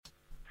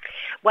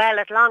Well,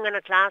 at long and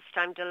at last,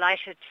 I'm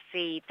delighted to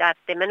see that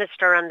the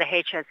Minister and the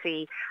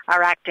HSE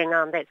are acting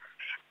on this.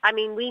 I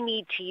mean, we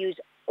need to use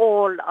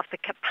all of the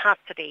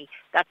capacity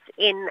that's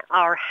in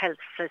our health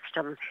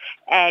system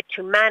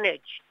to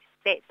manage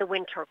the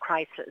winter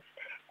crisis.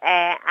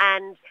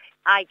 And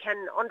I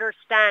can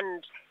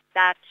understand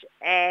that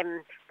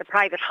the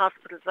private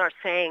hospitals are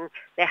saying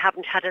they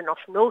haven't had enough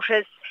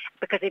notice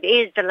because it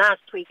is the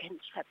last week in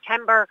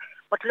September.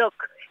 But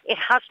look, it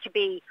has to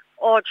be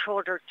all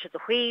shoulders to the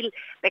wheel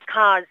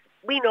because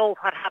we know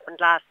what happened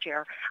last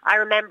year. I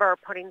remember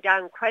putting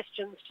down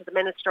questions to the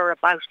Minister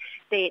about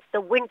the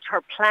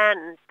winter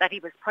plan that he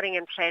was putting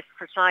in place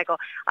for Sligo.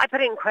 I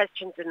put in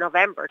questions in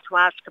November to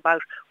ask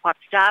about what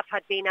staff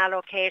had been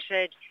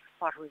allocated,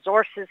 what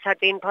resources had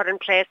been put in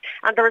place,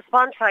 and the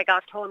response I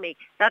got told me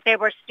that they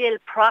were still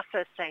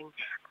processing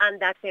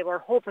and that they were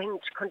hoping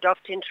to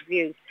conduct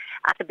interviews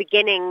at the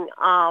beginning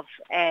of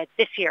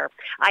this year.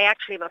 I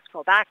actually must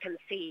go back and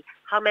see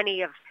how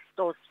many of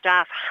those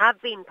staff have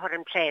been put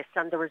in place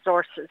and the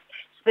resources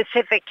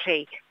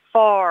specifically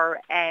for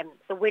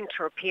the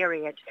winter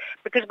period,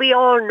 because we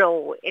all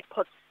know it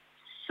puts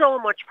so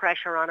much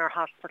pressure on our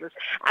hospitals.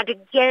 And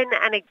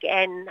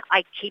again,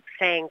 I keep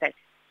saying this.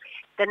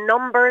 The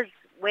numbers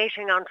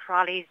waiting on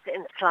trolleys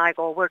in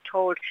Sligo, we're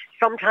told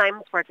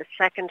sometimes we're the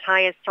second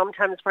highest,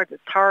 sometimes we're the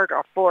third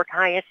or fourth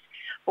highest.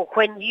 But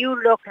when you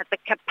look at the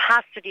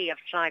capacity of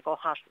Sligo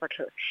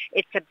Hospital,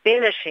 its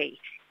ability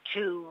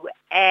to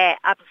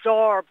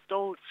absorb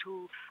those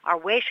who are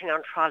waiting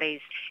on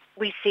trolleys,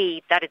 we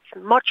see that it's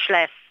much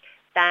less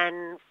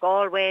than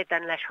Galway,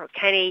 than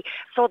Letterkenny.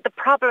 So the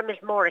problem is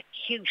more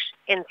acute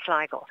in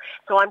Sligo.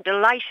 So I'm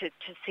delighted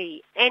to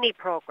see any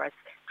progress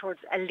towards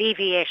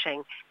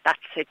alleviating that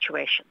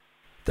situation.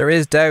 There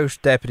is doubt,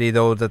 Deputy,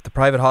 though, that the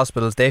private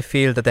hospitals, they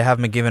feel that they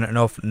haven't been given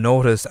enough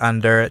notice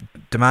and they're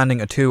demanding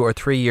a 2 or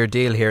 3 year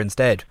deal here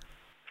instead.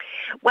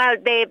 Well,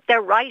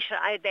 they're right.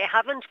 They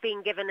haven't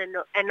been given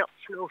enough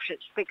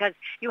notice because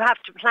you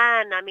have to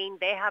plan. I mean,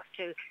 they have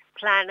to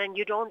plan, and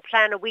you don't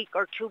plan a week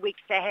or 2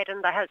 weeks ahead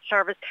in the health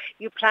service.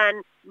 You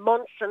plan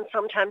months and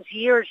sometimes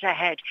years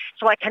ahead.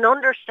 So I can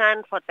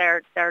understand what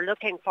they're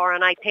looking for,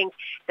 and I think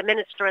the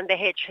Minister and the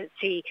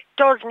HSE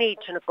does need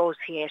to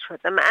negotiate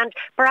with them. And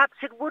perhaps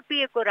it would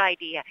be a good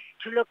idea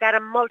to look at a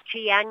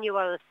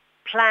multi-annual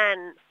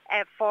plan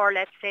for,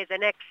 let's say, the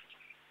next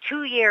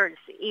 2 years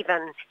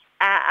even,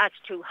 as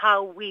to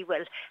how we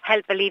will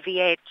help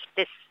alleviate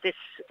this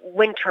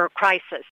winter crisis.